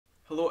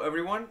Hello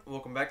everyone,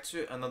 welcome back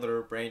to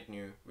another brand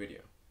new video.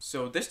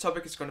 So this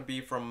topic is going to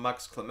be from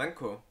Max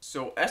Klymenko.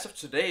 So as of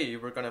today,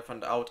 we're going to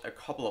find out a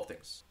couple of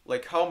things.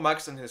 Like how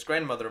Max and his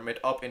grandmother met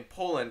up in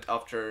Poland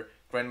after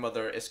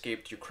grandmother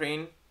escaped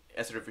Ukraine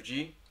as a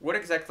refugee. What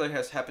exactly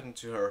has happened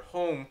to her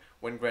home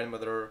when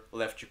grandmother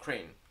left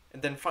Ukraine.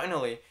 And then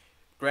finally,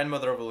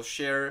 grandmother will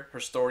share her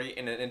story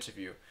in an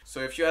interview. So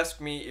if you ask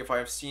me if I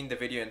have seen the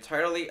video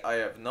entirely, I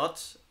have not.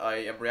 I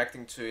am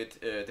reacting to it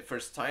the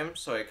first time,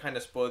 so I kind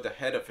of spoiled the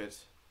head of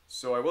it.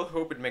 So I will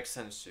hope it makes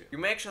sense to you. You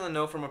may actually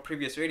know from my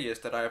previous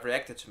videos that I have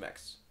reacted to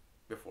Max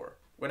before.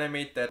 When I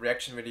made that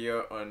reaction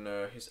video on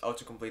his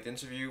autocomplete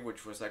interview,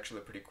 which was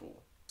actually pretty cool.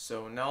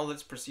 So now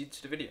let's proceed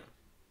to the video.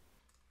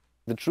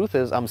 The truth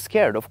is, I'm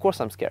scared. Of course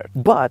I'm scared.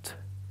 But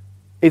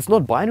it's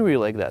not binary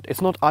like that.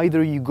 It's not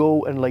either you go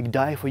and like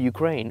die for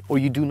Ukraine or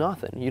you do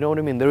nothing. You know what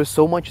I mean? There is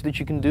so much that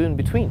you can do in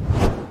between.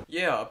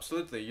 Yeah,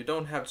 absolutely. You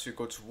don't have to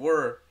go to war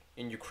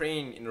in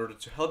Ukraine in order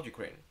to help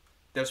Ukraine.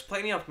 There's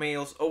plenty of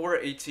males over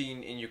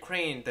 18 in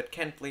Ukraine that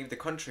can't leave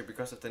the country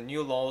because of the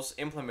new laws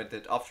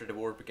implemented after the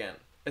war began.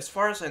 As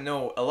far as I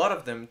know, a lot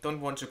of them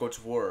don't want to go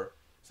to war.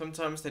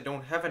 Sometimes they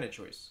don't have any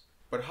choice.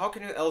 But how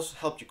can you else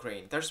help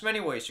Ukraine? There's many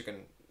ways you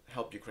can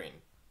help Ukraine.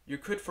 You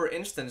could, for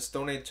instance,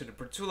 donate to the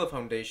Bertula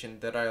Foundation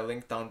that I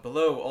link down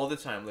below all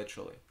the time,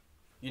 literally.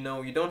 You know,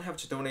 you don't have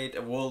to donate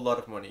a whole lot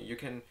of money. You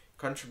can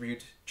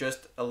contribute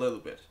just a little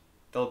bit.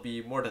 That'll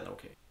be more than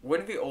okay.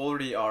 When we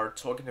already are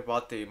talking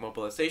about the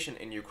mobilization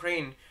in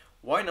Ukraine,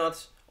 why not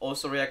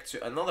also react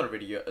to another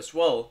video as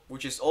well,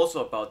 which is also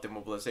about the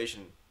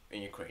mobilization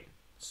in Ukraine.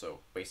 So,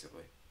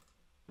 basically.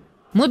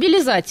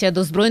 Мобілізація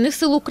до Збройних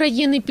сил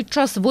України під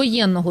час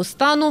воєнного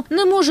стану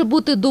не може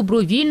бути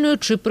добровільною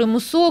чи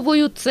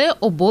примусовою. Це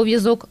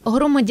обов'язок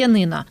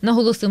громадянина,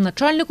 наголосив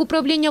начальник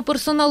управління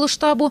персоналу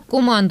штабу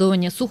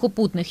командування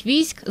сухопутних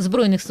військ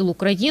Збройних сил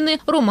України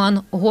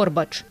Роман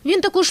Горбач.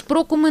 Він також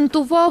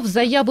прокоментував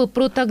заяви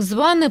про так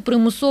зване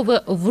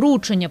примусове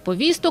вручення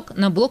повісток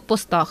на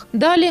блокпостах.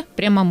 Далі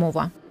пряма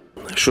мова.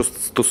 Що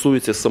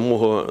стосується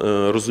самого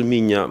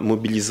розуміння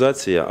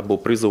мобілізації або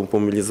призову по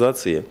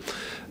мобілізації,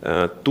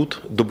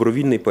 тут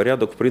добровільний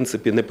порядок в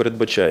принципі не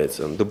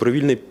передбачається.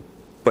 Добровільний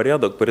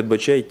порядок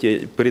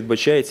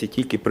передбачається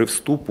тільки при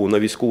вступу на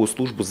військову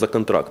службу за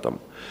контрактом.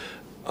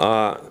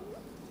 А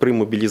при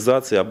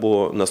мобілізації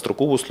або на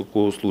строкову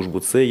службу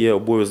це є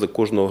обов'язок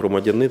кожного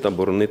громадянина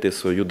боронити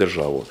свою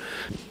державу.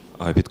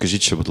 А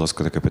підкажіть ще, будь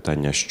ласка, таке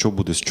питання. Що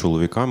буде з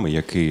чоловіками,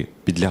 які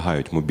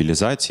підлягають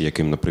мобілізації,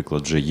 яким,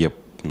 наприклад, вже є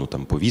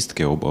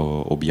повістки,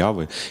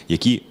 обяви,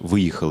 які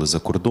виїхали за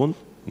кордон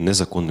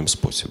незаконним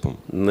способом?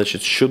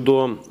 Значить,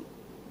 щодо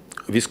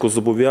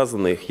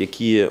військовозобов'язаних,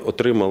 які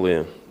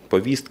отримали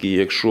повістки,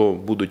 якщо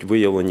будуть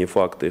виявлені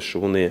факти, що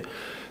вони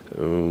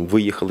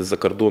виїхали за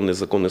кордон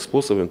незаконним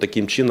способом,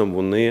 таким чином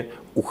вони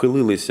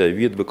ухилилися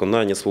від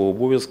виконання свого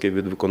обов'язку,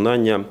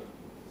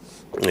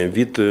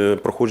 від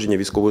проходження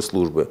військової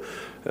служби.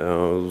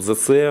 За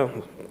це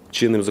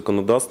чинним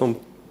законодавством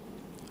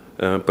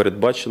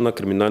передбачена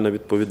кримінальна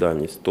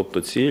відповідальність.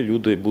 Тобто ці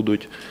люди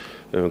будуть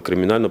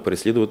кримінально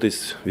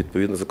переслідуватись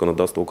відповідно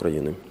законодавства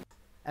України.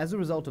 As a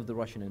result of the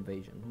Russian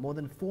invasion, more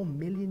than 4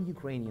 million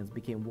Ukrainians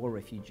became war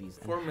refugees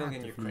and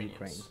had to flee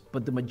Ukraine.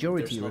 But the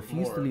majority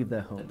refused to leave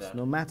their homes,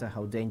 no matter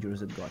how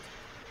dangerous it got.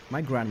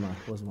 My grandma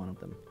was one of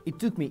them. It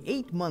took me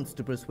 8 months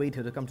to persuade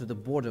her to come to the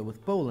border with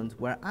Poland,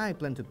 where I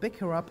plan to pick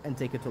her up and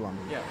take her to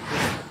London. Yeah,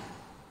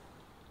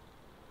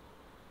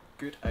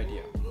 good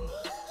idea.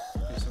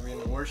 He's in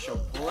Warsaw,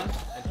 Poland,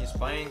 and he's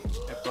buying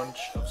a bunch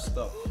of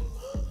stuff.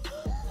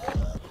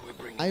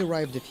 I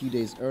arrived a few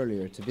days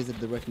earlier to visit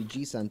the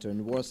refugee center in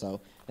Warsaw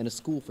and a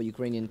school for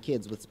Ukrainian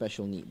kids with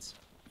special needs.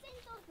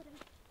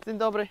 Dzień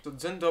dobry. So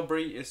dzień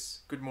dobry is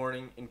good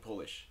morning in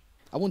Polish.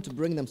 I want to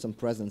bring them some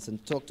presents and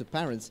talk to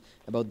parents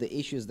about the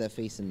issues they're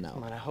facing now.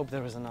 Man, I hope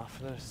there is enough.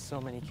 There's so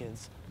many kids.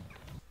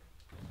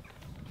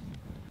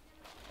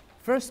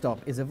 First stop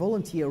is a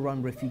volunteer-run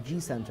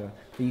refugee center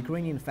for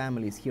Ukrainian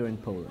families here in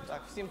Poland.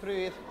 Так, всім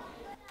привіт.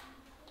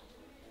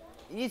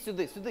 Ідіть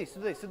сюди.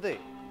 Сюди.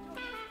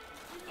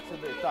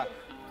 Так,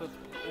 тут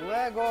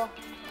Лего.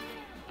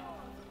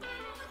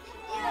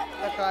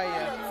 Така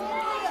є.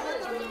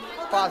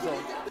 Пазл.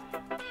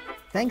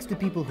 Thanks to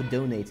people who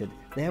donated,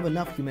 they have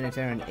enough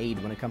humanitarian aid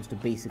when it comes to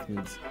basic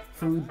needs: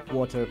 food,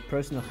 water,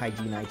 personal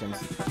hygiene items.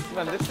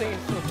 Man, this thing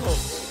is so cool.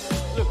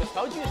 Lucas,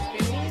 how do you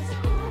spin these?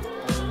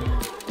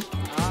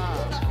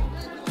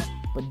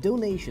 But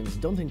donations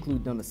don't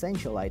include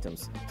non-essential items,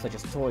 such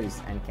as toys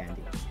and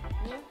candy.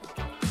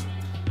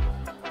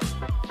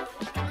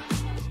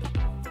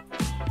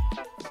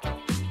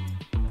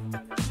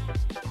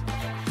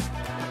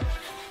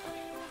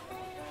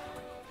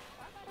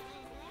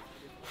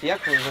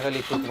 Як ви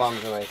взагалі тут вам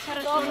живеться?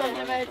 Добре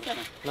живеться.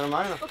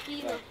 Нормально?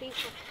 Спокійно,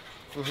 тихо.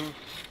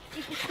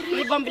 Угу.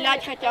 Не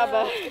бомблять хоча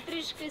б.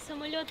 Трішки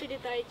самоліти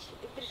літають,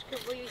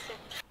 трішки боюся.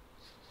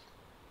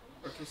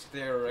 Okay, so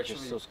they are It's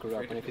just so screwed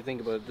up. And if you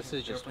think about it, this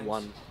is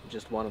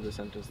just one of the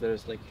centers.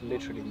 There's like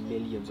literally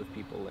millions of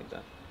people like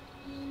that.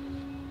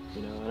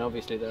 you know, and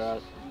obviously there are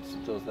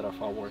those that are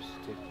far worse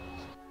too.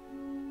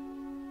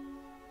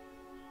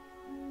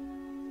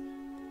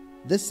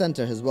 This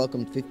center has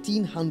welcomed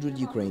 1,500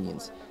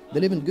 Ukrainians. They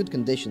live in good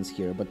conditions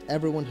here, but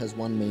everyone has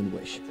one main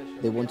wish.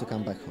 They want to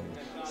come back home.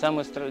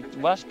 Саме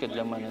важке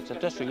для мене це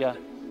те, що я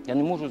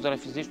не можу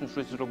зараз фізично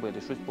щось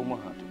зробити, щось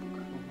допомагати.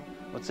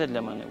 Оце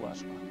для мене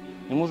важко.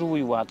 Не можу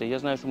воювати. Я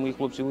знаю, що мої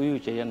хлопці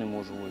воюють, а я не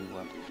можу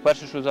воювати.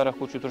 Перше, що зараз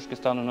хочу трошки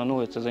стану на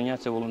ноги, це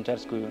зайнятися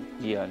волонтерською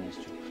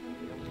діяльністю.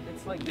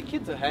 It's like the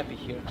kids are happy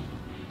here.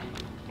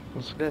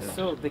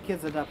 The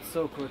kids adapt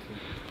so quickly.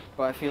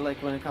 But I feel like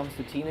when it comes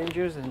to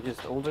teenagers and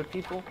just older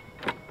people,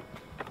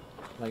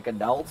 like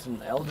adults and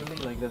elderly,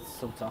 like that's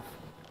so tough.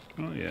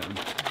 Oh yeah.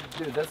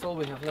 Dude, that's all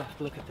we have left.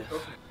 Look at this.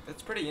 Okay.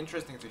 That's pretty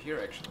interesting to hear,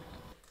 actually.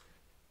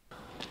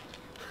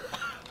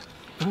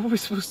 What are we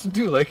supposed to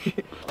do? Like.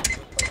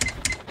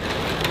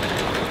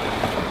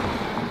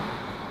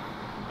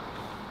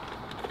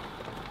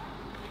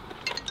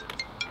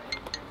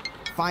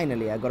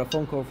 Finally, I got a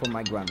phone call from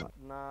my grandma.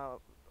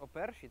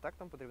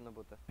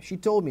 She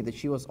told me that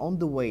she was on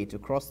the way to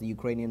cross the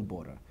Ukrainian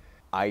border.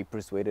 I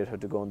persuaded her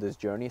to go on this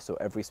journey, so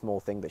every small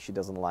thing that she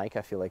doesn't like,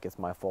 I feel like it's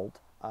my fault.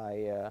 I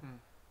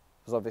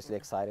was obviously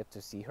excited to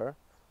see her.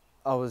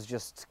 I was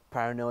just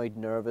paranoid,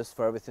 nervous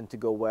for everything to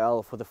go well,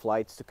 for the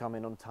flights to come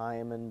in on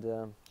time, and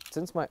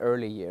since my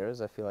early years,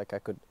 I feel like I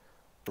could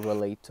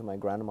relate to my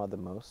grandma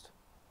the most.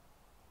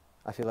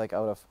 I feel like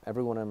out of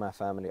everyone in my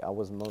family, I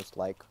was most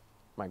like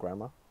my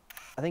grandma.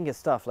 I think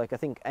it's tough. Like, I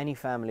think any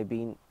family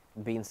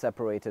being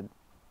separated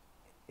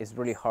is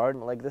really hard.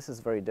 Like, this is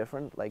very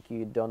different. Like,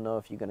 you don't know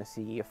if you're going to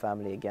see your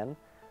family again.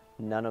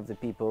 None of the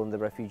people in the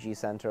refugee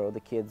center or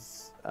the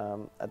kids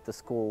at the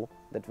school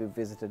that we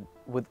visited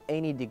with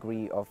any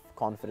degree of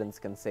confidence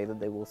can say that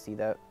they will see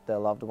their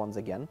loved ones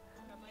again.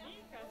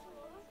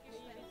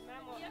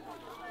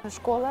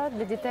 Школа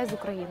для дітей з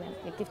України,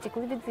 які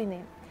втекли від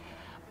війни.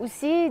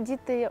 Усі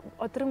діти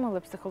отримали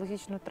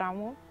психологічну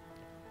травму,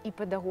 і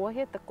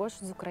педагоги також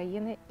з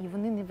України, і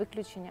вони не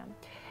виключення.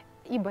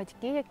 І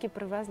батьки, які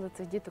привезли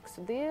цих діток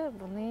сюди,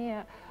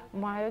 вони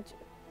мають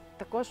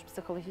також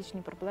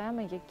психологічні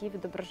проблеми, які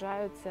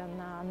відображаються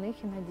на них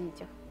і на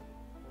дітях.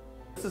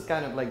 This is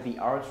kind of like the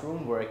arts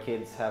room where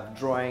kids have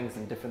drawings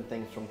and different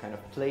things from kind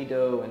of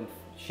Play-Doh and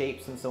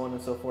shapes and so on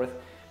and so forth.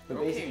 But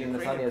basically,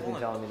 Natalia has been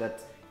telling me that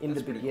in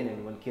the beginning,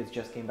 when kids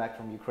just came back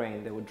from Ukraine,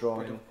 they were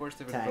drawing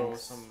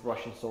tanks,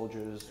 Russian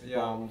soldiers,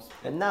 bombs.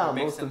 And now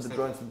most of the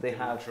drawings that they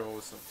have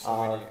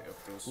are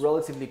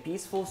relatively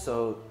peaceful. So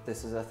this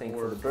is, I think,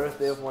 for the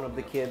birthday of one of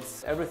the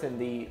kids. Everything,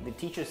 the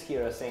teachers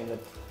here are saying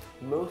that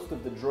most of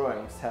the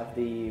drawings have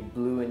the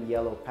blue and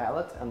yellow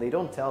palette, and they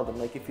don't tell them.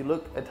 Like, if you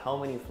look at how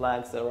many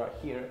flags there are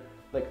here,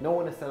 like, no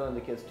one is telling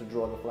the kids to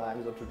draw the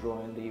flags or to draw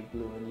in the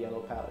blue and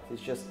yellow palette.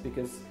 It's just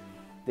because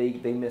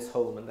they miss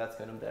home, and that's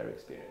kind of their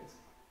experience.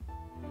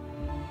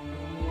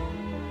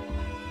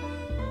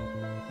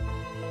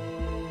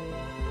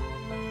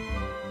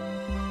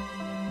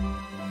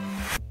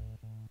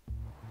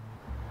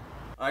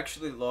 I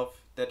actually love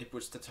that he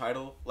puts the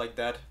title like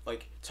that,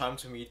 like Time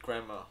to Meet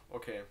Grandma.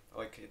 Okay,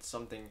 like it's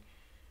something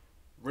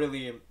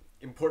really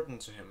important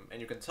to him, and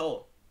you can tell.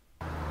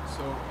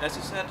 So, as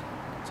he said,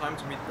 Time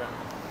to Meet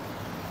Grandma.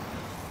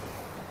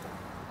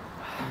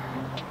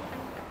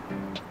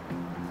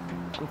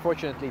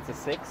 Unfortunately, it's a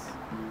 6.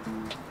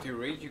 Do you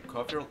rate your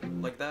coffee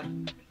like that?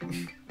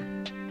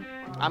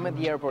 I'm at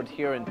the airport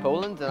here in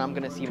Poland, and I'm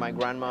gonna see my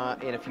grandma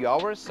in a few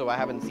hours, so I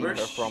haven't seen her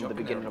from the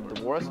beginning of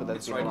the war, so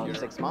that's been around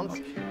 6 months.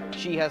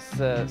 She has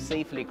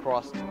safely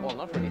crossed, well,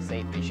 not really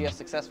safely, she has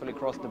successfully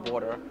crossed the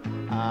border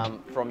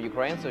from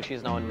Ukraine, so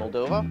she's now in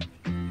Moldova.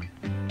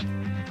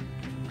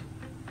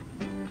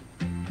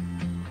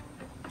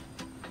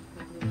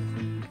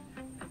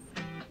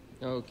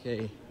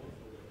 Okay,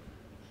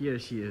 here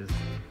she is.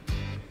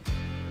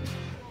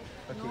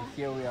 Okay,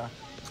 here we are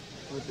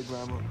with the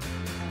grandma.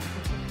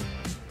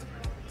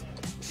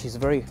 She's a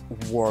very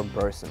warm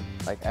person.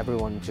 Like,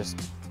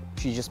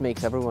 she just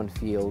makes everyone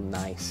feel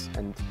nice,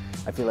 and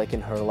I feel like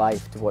in her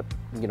life, to what,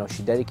 you know,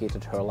 she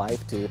dedicated her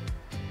life to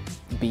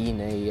being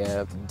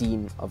a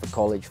dean of a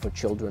college for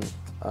children,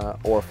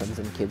 orphans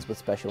and kids with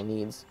special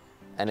needs,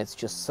 and it's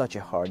just such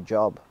a hard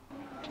job.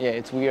 Yeah,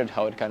 it's weird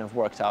how it kind of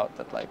works out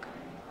that, like,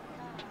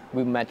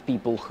 we met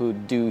people who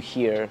do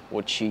here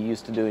what she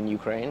used to do in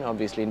Ukraine,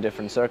 obviously in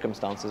different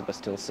circumstances, but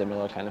still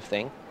similar kind of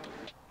thing.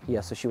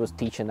 Yeah, so she was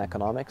teaching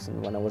economics,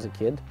 and when I was a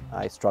kid,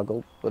 I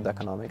struggled with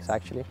economics,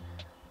 actually.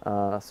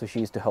 So she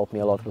used to help me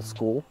a lot with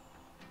school.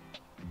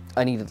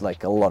 I needed,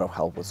 like, a lot of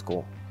help with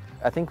school.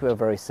 I think we're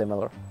very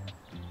similar.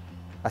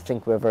 I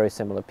think we're very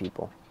similar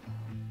people.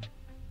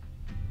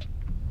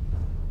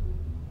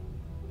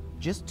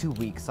 Just 2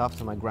 weeks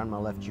after my grandma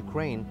left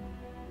Ukraine,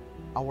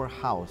 our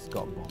house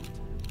got bombed.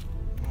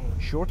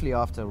 Shortly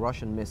after,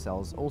 Russian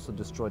missiles also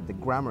destroyed the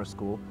grammar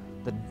school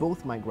that both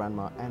my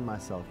grandma and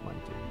myself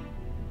went to.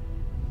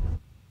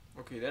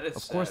 Okay, that is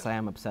Of course, I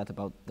am upset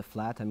about the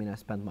flat. I mean, I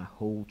spent my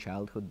whole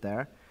childhood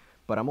there,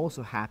 but I'm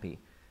also happy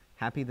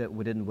that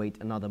we didn't wait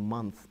another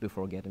month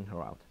before getting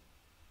her out.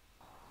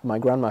 My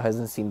grandma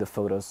hasn't seen the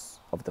photos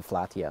of the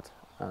flat yet.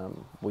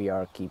 We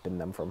are keeping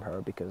them from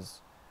her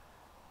because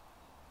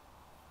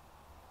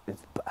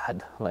it's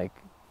bad. Like,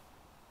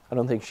 I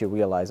don't think she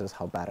realizes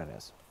how bad it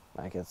is.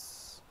 Like,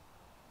 it's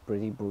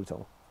pretty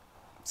brutal.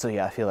 So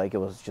yeah, I feel like it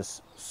was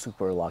just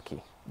super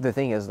lucky. The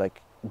thing is,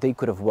 like, they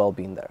could have well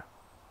been there.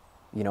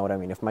 You know what I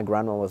mean? If my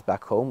grandma was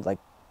back home, like,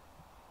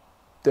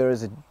 there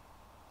is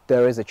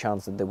a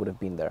chance that they would have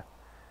been there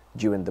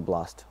during the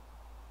blast.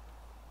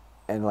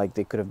 And like,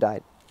 they could have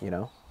died, you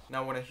know?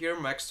 Now when I hear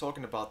Max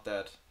talking about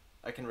that,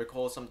 I can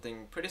recall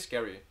something pretty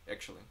scary,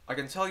 actually. I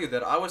can tell you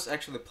that I was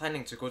actually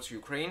planning to go to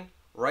Ukraine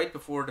right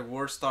before the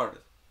war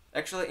started.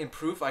 Actually, in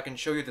proof, I can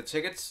show you the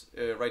tickets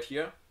right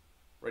here.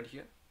 Right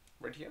here?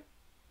 Right here?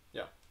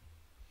 Yeah.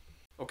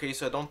 Okay,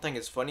 so I don't think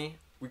it's funny.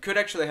 We could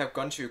actually have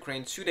gone to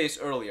Ukraine 2 days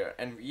earlier,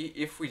 and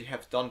if we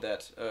have done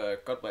that,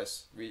 God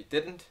bless, we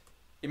didn't.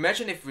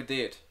 Imagine if we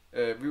did.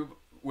 We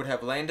would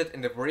have landed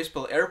in the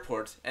Borispol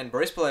airport, and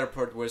Borispol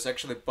airport was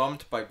actually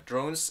bombed by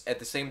drones at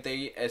the same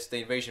day as the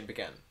invasion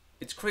began.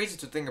 It's crazy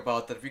to think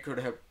about that we could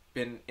have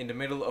been in the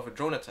middle of a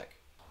drone attack.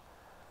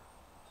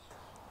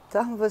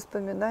 Там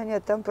воспоминания,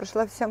 там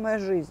прошла вся моя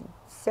жизнь.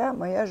 Вся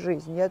моя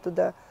жизнь. Я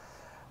туда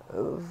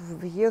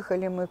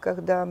въехали мы,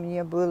 когда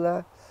мне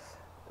было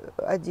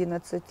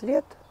 11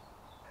 лет.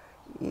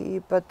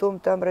 И потом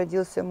там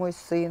родился мой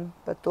сын.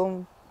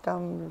 Потом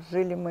там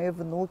жили мои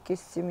внуки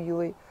с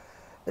семьей.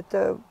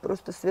 Это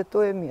просто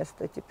святое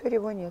место. Теперь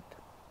его нет.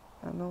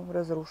 Оно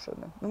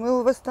разрушено. Но мы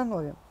его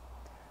восстановим.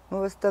 Мы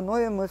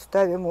восстановим, мы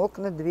вставим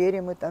окна, двери,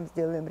 мы там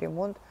сделаем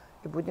ремонт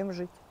и будем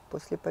жить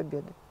после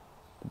победы.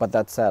 But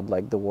that said,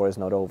 like, the war is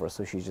not over,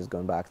 so she's just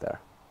going back there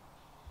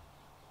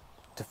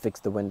to fix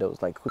the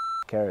windows. Like, who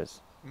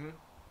cares? Mm-hmm.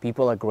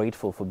 People are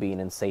grateful for being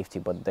in safety,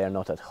 but they're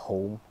not at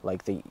home.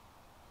 Like,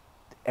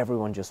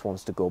 everyone just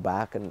wants to go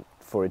back and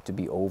for it to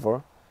be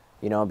over,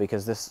 you know,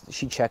 because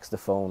she checks the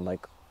phone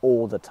like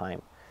all the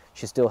time.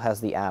 She still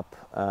has the app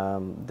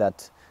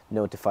that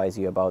notifies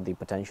you about the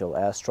potential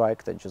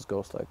airstrike that just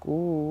goes like,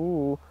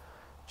 ooh.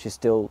 She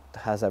still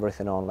has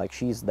everything on, like,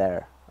 she's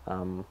there.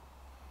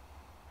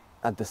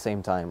 At the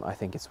same time, I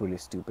think it's really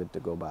stupid to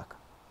go back.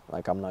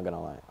 Like, I'm not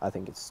gonna lie, I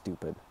think it's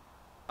stupid.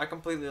 I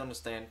completely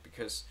understand,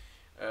 because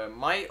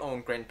my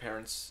own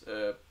grandparents,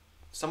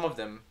 some of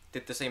them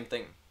did the same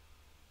thing.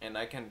 And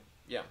I can,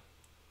 yeah,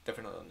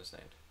 definitely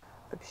understand.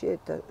 Вообще,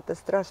 это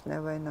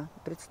страшная война.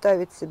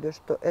 Представить себе,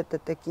 что это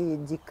такие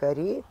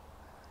дикари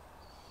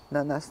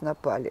на нас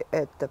напали,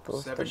 это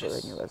просто было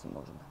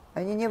невозможно.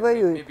 Они не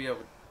воюют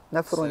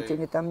на фронте,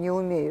 они там не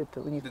умеют,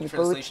 у них не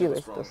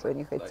получилось то, что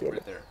они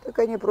хотели. Так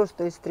они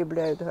просто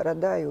истребляют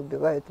города и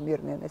убивают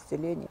мирное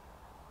население.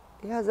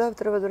 Я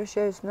завтра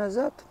возвращаюсь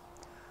назад,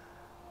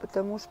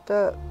 потому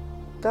что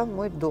там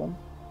мой дом,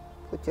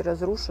 хоть и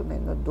разрушенный,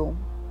 но дом.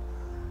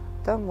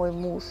 Там мой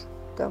муж,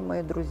 там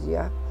мои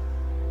друзья.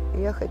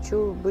 И я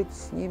хочу быть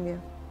с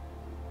ними,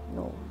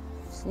 ну,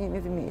 с ними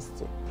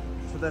вместе.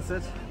 So that's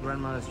it.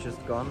 Grandma is just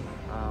gone.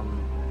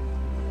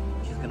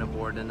 She's gonna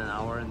board in an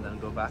hour and then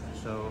go back.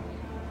 So,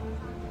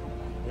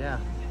 yeah,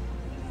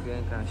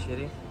 feeling kind of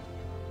shitty.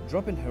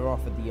 Dropping her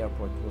off at the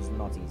airport was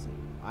not easy.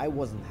 I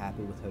wasn't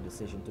happy with her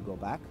decision to go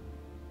back,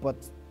 but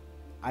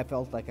I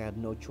felt like I had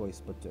no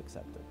choice but to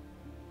accept it.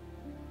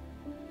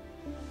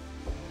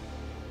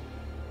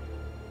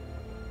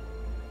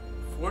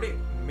 "40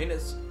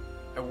 minutes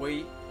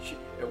away,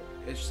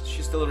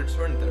 she still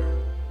returned there."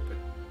 But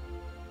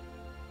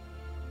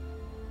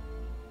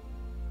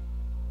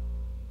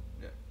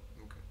yeah,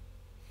 okay.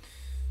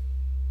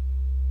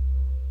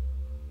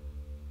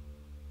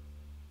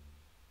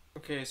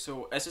 Okay,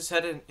 so as I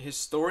said in his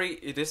story,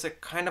 it is a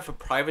kind of a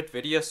private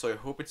video, so I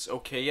hope it's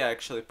okay. I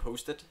actually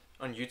post it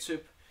on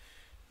YouTube.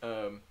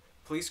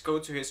 Please go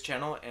to his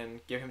channel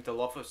and give him the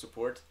love and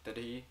support that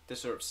he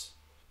deserves.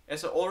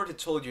 As I already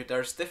told you,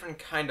 there's different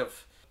kind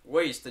of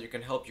ways that you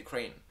can help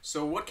Ukraine.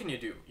 So what can you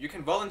do? You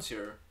can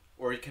volunteer,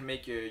 or you can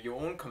make your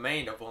own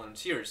command of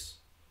volunteers,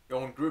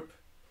 your own group.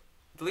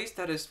 At least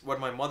that is what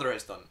my mother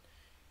has done.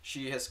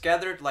 She has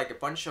gathered like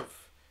a bunch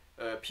of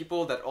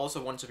people that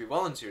also want to be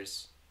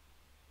volunteers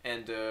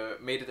and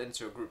made it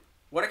into a group.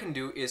 What I can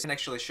do is I can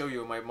actually show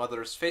you my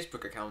mother's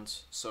Facebook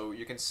account, so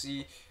you can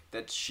see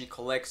that she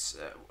collects,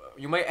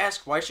 you might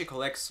ask why she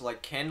collects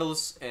like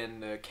candles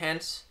and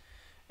cans,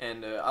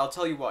 and I'll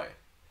tell you why.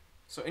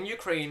 So in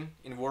Ukraine,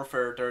 in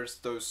warfare, there's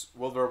those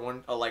World War I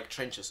alike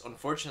trenches.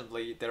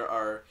 Unfortunately, there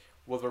are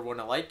World War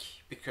I alike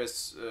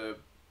because,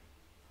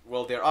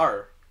 well, there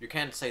are. You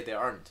can't say there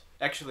aren't.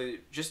 Actually,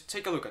 just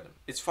take a look at them.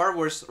 It's far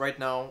worse right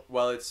now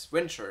while it's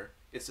winter.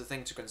 It's a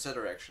thing to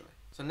consider, actually.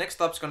 So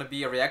next up's gonna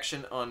be a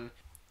reaction on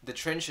the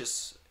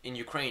trenches in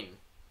Ukraine.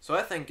 So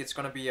I think it's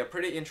gonna be a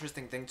pretty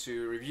interesting thing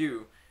to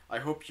review. I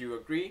hope you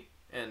agree,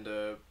 and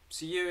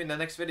see you in the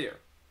next video.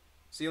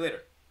 See you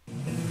later.